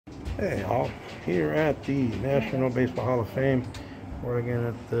Hey all, here at the National Baseball Hall of Fame, we're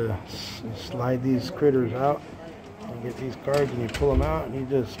gonna have to slide these critters out. You get these cards and you pull them out, and you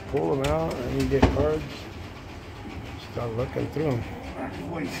just pull them out and you get cards. Start looking through them.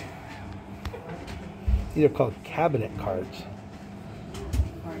 These are called cabinet cards.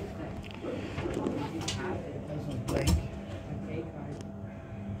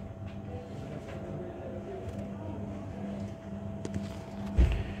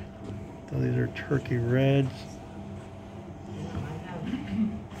 So these are turkey reds.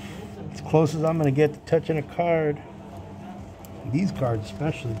 As close as I'm going to get to touching a card. These cards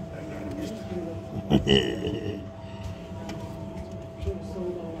especially. Oh,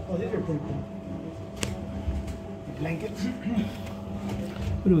 these are pretty cool. Blankets.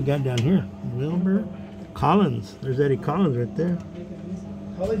 What do we got down here? Wilbur? Collins. There's Eddie Collins right there.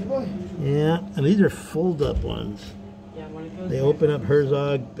 College boy? Yeah, and these are fold-up ones. They open up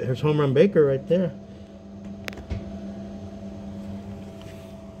Herzog. There's Home Run Baker right there.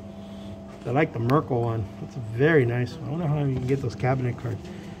 I like the Merkle one. It's a very nice one. I wonder how you can get those cabinet cards.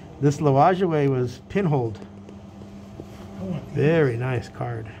 This Loageaway was pinholed. Very nice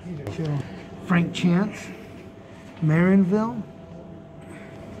card. Frank Chance. Marinville.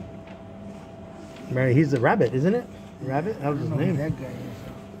 Mary, he's the Rabbit, isn't it? Rabbit? That was his name. That guy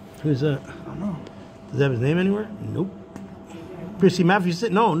is. Who's that? I don't know. Does he have his name anywhere? Nope. Christy Matthews.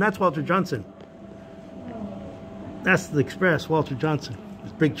 No, that's Walter Johnson. That's the Express, Walter Johnson.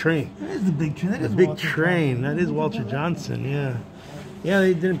 It's Big Train. That is the Big Train. That is Big Walter Train. Johnson. That is Walter Johnson, yeah. Yeah,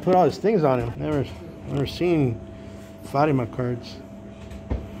 they didn't put all his things on him. Never seen Fatima cards.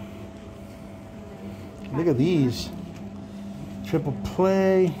 Look at these. Triple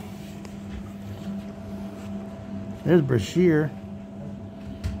play. There's Brashear.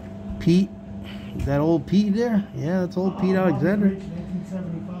 Pete. Is that old Pete there? Yeah, that's old Pete Alexander.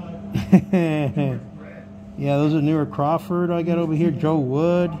 1975. Yeah, those are newer Crawford I got over here. Joe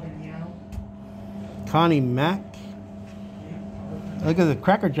Wood. Connie Mack. Look at the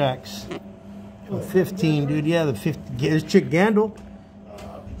Cracker Jacks. 15, dude. Yeah, the 50. There's Chick Gandil.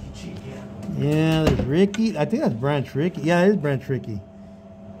 Yeah, there's Ricky. I think that's Branch Ricky. Yeah, it is Branch Ricky.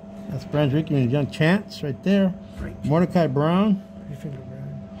 That's Branch Ricky and Young Chance right there. Mordecai Brown.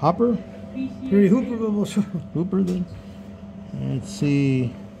 Hopper. Hooper then. Let's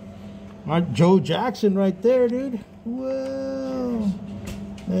see. Joe Jackson right there, dude. Whoa.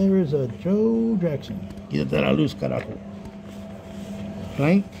 There is a Joe Jackson. Quítate la luz, carajo.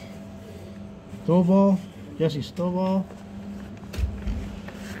 Plank. Stovall. Jesse Stovall.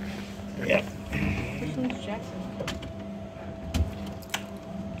 Yep. Which one's Jackson?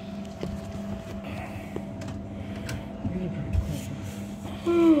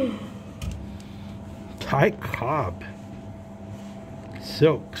 Ty Cobb.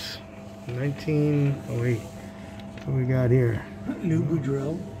 Silks. 1908. What we got here? Lou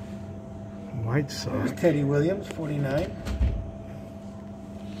Boudreau. White Sox. Teddy Williams, 49.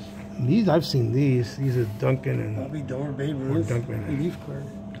 These, I've seen these. These are Duncan and Bobby Dorr, Babe Ruth. Duncan. Relief card,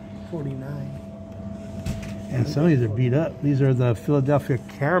 49. And some of these are beat up. These are the Philadelphia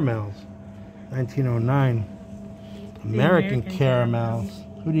Caramels. 1909. American Caramels.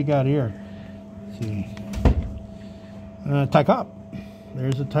 Who do you got here? Let's see. Ty Cobb.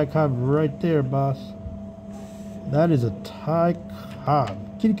 There's a Ty Cobb right there, boss. That is a Ty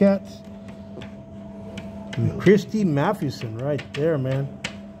Cobb. Kitty Cats. And Christy Mathewson right there, man.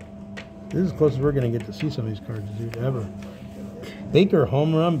 This is as close as we're going to get to see some of these cards, dude, ever. Baker,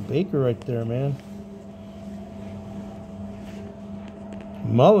 Home Run Baker right there, man.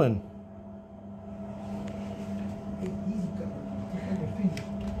 Mullen.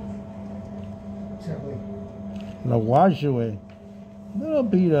 Loageaway. Little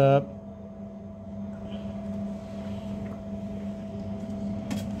beat up.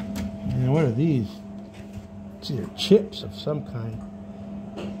 And what are these? These are chips of some kind.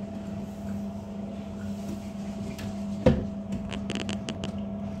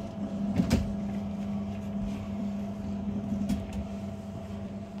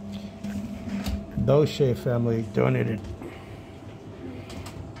 Doche family donated.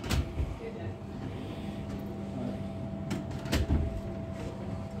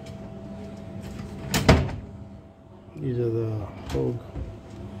 These are the Hogue.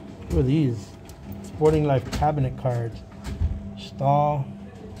 What are these? Sporting Life cabinet cards. Stahl,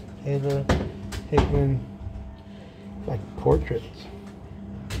 Taylor, Hickman. Like portraits.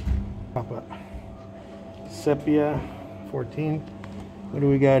 Pop up. Sepia, 14. What do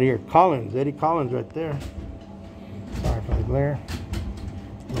we got here? Collins, Eddie Collins right there. Sorry for the glare.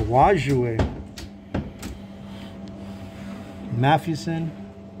 Loageaway. Mathewson.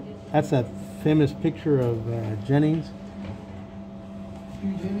 That's that famous picture of Jennings.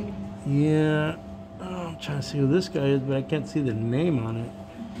 Yeah. Oh, I'm trying to see who this guy is, but I can't see the name on it.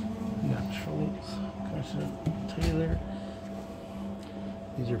 We got Schultz, Carson, Taylor.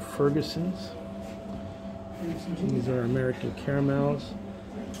 These are Ferguson's. These are American Caramels.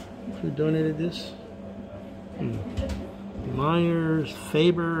 Who donated this? Myers,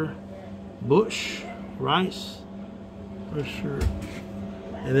 Faber, Bush, Rice, for sure.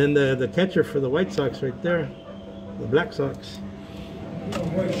 And then the catcher for the White Sox right there, the Black Sox.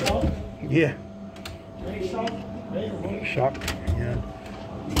 Yeah. Shock. Yeah.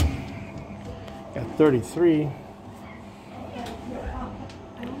 Got 33.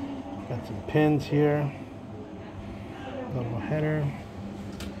 Got some pins here. Double header.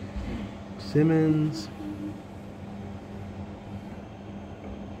 Simmons.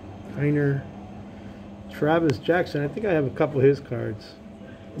 Heiner. Travis Jackson. I think I have a couple of his cards.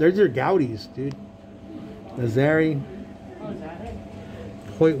 There's your Gaudies, dude. Nazari.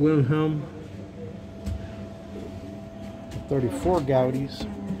 Hoyt Wilhelm. 34 Gaudies.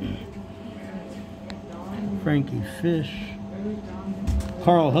 Frankie Fish.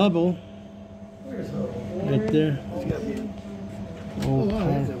 Carl Hubble. Right there. Oh, wow,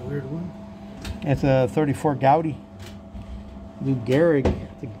 that's a weird one. That's a 34 Gaudy. Lou Gehrig.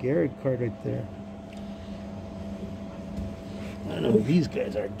 The Gehrig card right there. I know these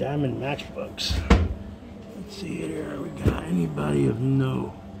guys are diamond matchbooks. Let's see here. We got anybody of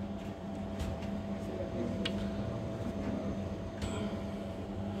no.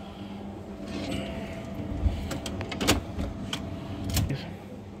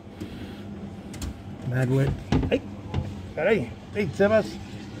 Madwit. Hey, caray. Hey, Sebas.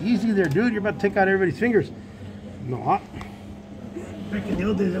 Easy there, dude. You're about to take out everybody's fingers. No. Back in the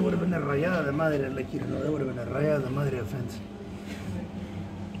old days, that would have been a rayada de madre, like, you know, that would have been a rayada de madre offense.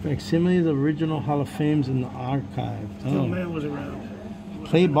 Facsimiles of original Hall of Fames in the archive. Phil Man was around.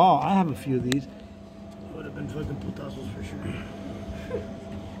 Play ball. I have a few of these. Would have been fucking putazos for sure.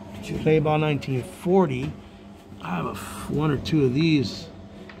 Play ball 1940. I have one or two of these.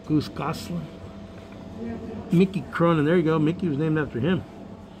 Goose Gosselin. Mickey Cronin. There you go. Mickey was named after him.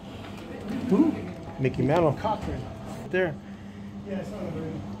 Who? Mickey Mantle. Cochran. There. Yeah, it's not a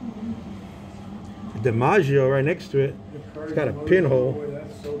very... DiMaggio right next to it. It's got a pinhole. Boy,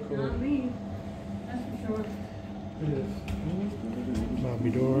 that's so cool. Not me. That's for sure. Look at this. Bobby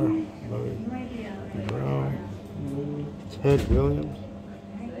Dorr. Bobby Right here. Brown. Ted Williams.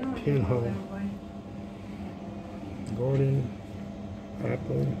 Pinhole. Gordon.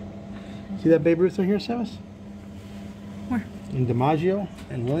 Apple. See that Babe Ruth right here, Sebas? Where? In DiMaggio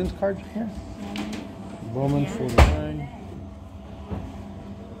and Williams cards right here. Bowman 49.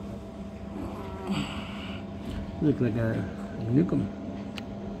 Look like a Newcomb.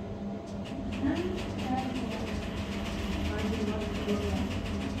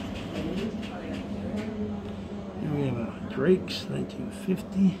 Here we have a Drake's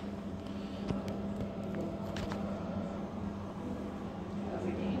 1950.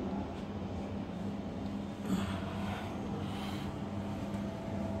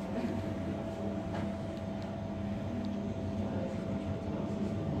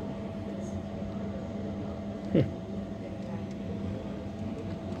 Hmm.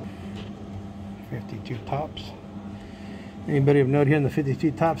 52 tops. Anybody of note here in the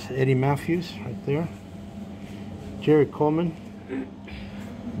 52 tops? Eddie Matthews right there. Jerry Coleman.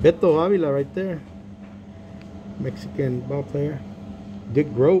 Beto Avila right there. Mexican ball player.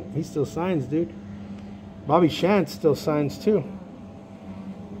 Dick Grote, he still signs, dude. Bobby Shantz still signs too.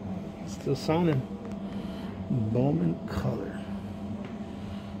 Still signing. Bowman color.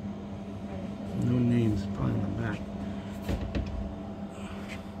 No names, probably in the back.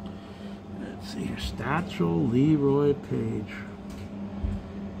 Let's see here. Statchel, Leroy Page,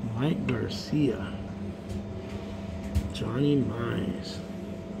 Mike Garcia, Johnny Mize,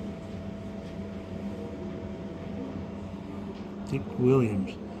 Dick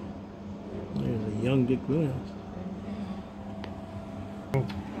Williams. There's a young Dick Williams.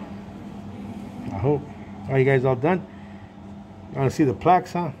 I hope. Are you guys all done? Want to see the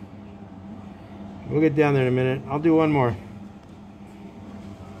plaques, huh? We'll get down there in a minute. I'll do one more.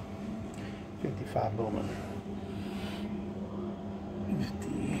 55 Bowman.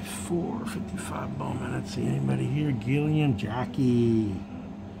 54, 55 Bowman. Let's see, anybody here? Gillian, Jackie.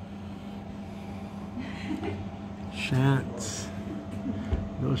 Shantz.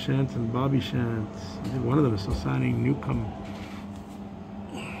 Bill Shantz and Bobby Shantz. I think one of them is still signing Newcomb.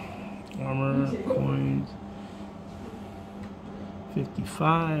 Armor, coins.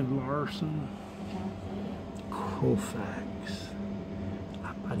 55, Larson. Koufax.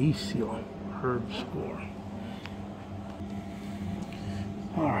 Aparicio, Herb score.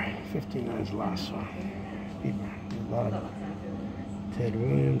 Alright, 59 is the last one. A lot of Ted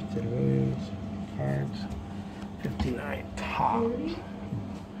Williams, cards. 59 tops.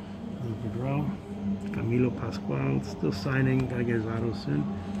 Lou Boudreau, Camilo Pascual, still signing, gotta get his auto soon.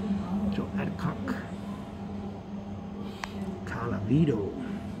 Joe Adcock, Calavito,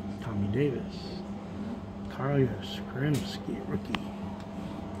 Tommy Davis, Carlos Skrimsky, rookie,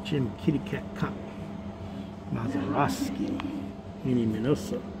 Jim Kitty Cat Cup, Mazeroski, Minnie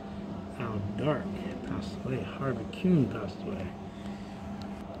Minosa, Al Dark passed away, Harvey Kuhn passed away,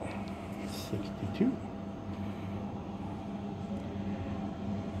 62.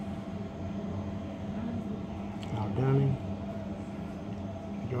 Al Downing,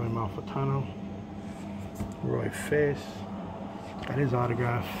 Joey Malfitano, Roy Face, got his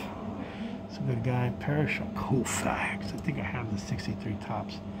autograph. It's a good guy. Parrish Koufax. I think I have the 63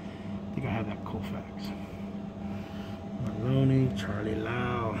 tops. I think I have that Koufax. Maloney, Charlie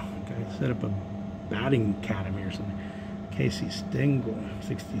Lau. Guy set up a batting academy or something. Casey Stengel,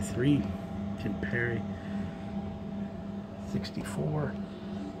 63. Jim Perry, 64.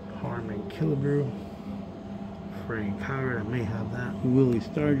 Harmon Killebrew. Frank Howard, I may have that. Willie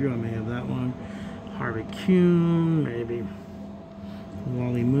Stargell, I may have that one. Harvey Kuhn, maybe.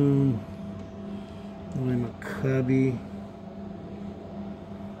 Wally Moon. Willie McCubby.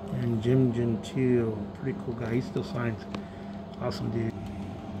 And Jim Gentile, pretty cool guy. He still signs. Awesome dude.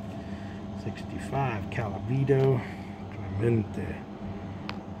 65, Calavito. Clemente.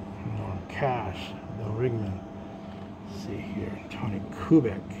 Norm Cash. Bill Rigman. Let's see here. Tony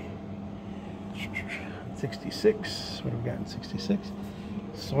Kubek. 66. What have we got in 66?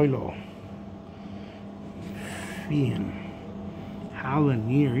 Soilo. Fian. Hal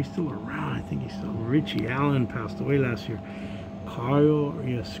Lanier. He's still around. I think he's still. Richie Allen passed away last year. Kyle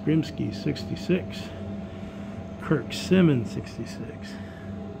Skrimsky, 66. Kirk Simmons, 66.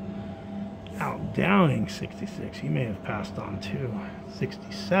 Al Downing, 66. He may have passed on too.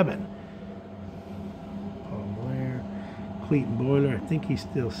 67. Paul Blair. Clayton Boyler. I think he's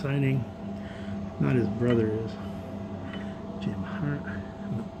still signing. Not his brother is. Jim Hart.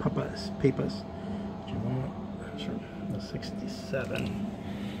 Papas. Jim Hart. That's from the 67.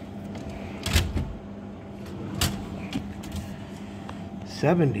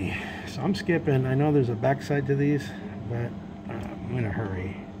 70. So I'm skipping. I know there's a backside to these, but I'm in a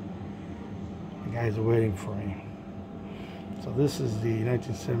hurry. The guys are waiting for me. So this is the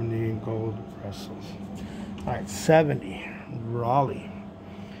 1970 gold Brussels. All right, 70. Raleigh.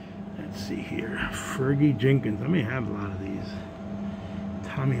 Let's see here. Fergie Jenkins. I may have a lot of these.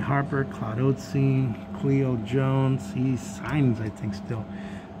 Tommy Harper, Claude Oatsine, Cleo Jones. He signs, I think, still.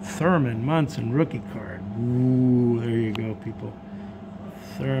 Thurman Munson, rookie card. Ooh, there you go, people.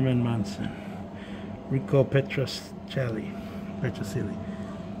 Thurman Munson. Rico Petrocelli.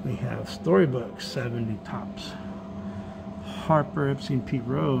 We have Storybooks, 70 tops. Harper, Epstein, Pete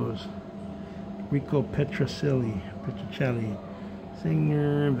Rose. Rico Petrocelli.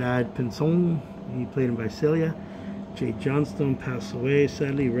 Singer, Vad Pinson. He played in Visalia. Jay Johnstone passed away,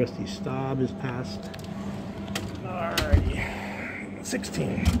 sadly. Rusty Staub is passed. Alrighty.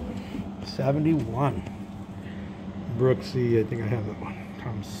 16. 71. Brooksy, I think I have that one.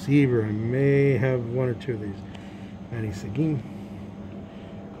 Tom Seaver, I may have one or two of these. Manny Seguin.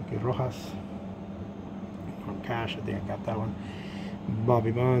 Cookie Rojas. From Cash, I think I got that one.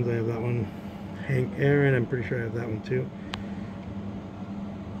 Bobby Bonds, I have that one. Hank Aaron, I'm pretty sure I have that one too.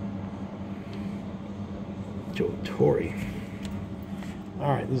 Joe Torre.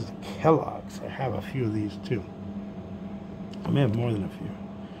 Alright, this is the Kellogg's. I have a few of these too. I may have more than a few.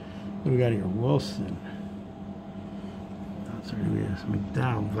 What do we got here? Wilson. That's where it is.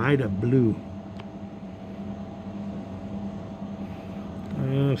 McDowell. Vita Blue.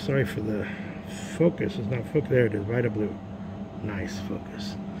 Sorry for the focus. It's not focus. There it is. Vita Blue. Nice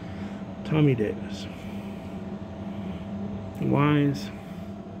focus. Tommy Davis. Wise.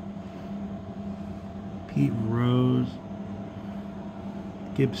 Pete Rose.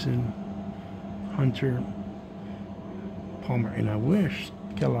 Gibson. Hunter. Palmer. And I wish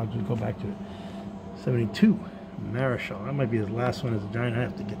Kellogg would go back to it. 72. Marischal. That might be his last one as a Giant. I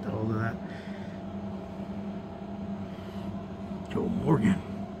have to get the hold of that. Joe Morgan.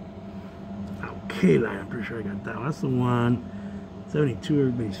 K-Line. I'm pretty sure I got that one. That's the one. 72,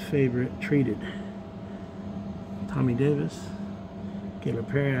 everybody's favorite. Traded. Tommy Davis. Caleb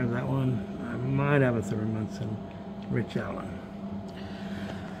Perry, I have that one. I might have a Thurman Munson. Rich Allen.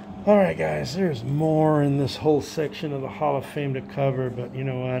 Alright guys, there's more in this whole section of the Hall of Fame to cover, but you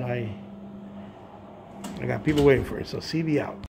know what? I got people waiting for it, so CB out.